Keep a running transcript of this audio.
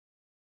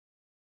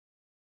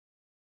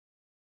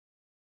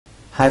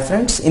Hi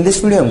friends, in this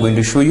video I'm going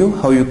to show you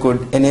how you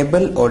could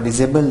enable or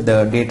disable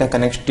the data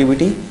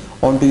connectivity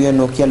onto your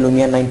Nokia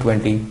Lumia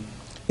 920.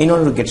 In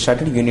order to get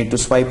started, you need to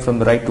swipe from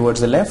the right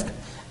towards the left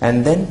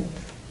and then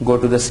go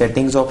to the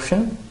settings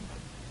option,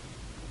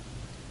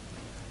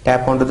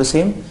 tap onto the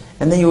same,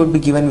 and then you will be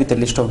given with a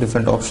list of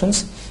different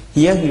options.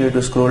 Here you need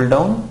to scroll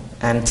down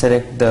and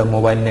select the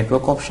mobile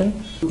network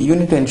option. You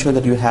need to ensure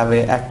that you have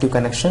an active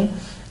connection,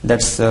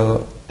 that's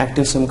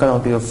active SIM card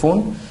onto your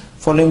phone,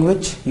 following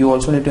which you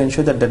also need to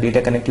ensure that the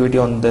data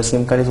connectivity on the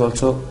SIM card is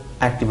also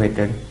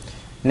activated.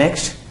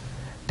 Next,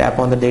 tap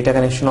on the data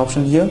connection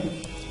option here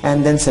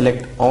and then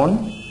select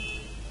on,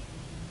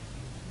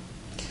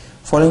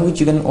 following which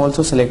you can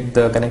also select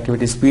the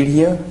connectivity speed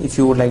here. If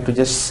you would like to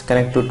just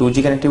connect to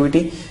 2G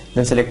connectivity,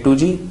 then select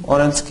 2G or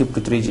else skip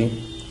to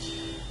 3G,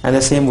 and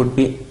the same would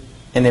be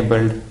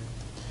enabled.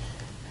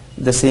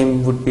 The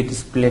same would be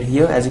displayed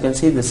here. As you can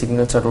see, the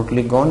signals are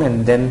totally gone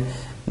and then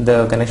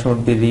the connection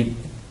would be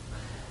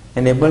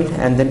enabled,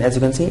 and then as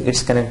you can see,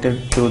 it's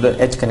connected through the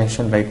edge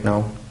connection right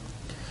now.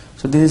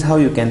 So this is how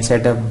you can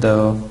set up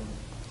the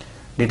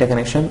data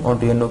connection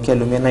onto your Nokia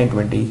Lumia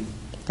 920.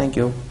 Thank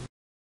you.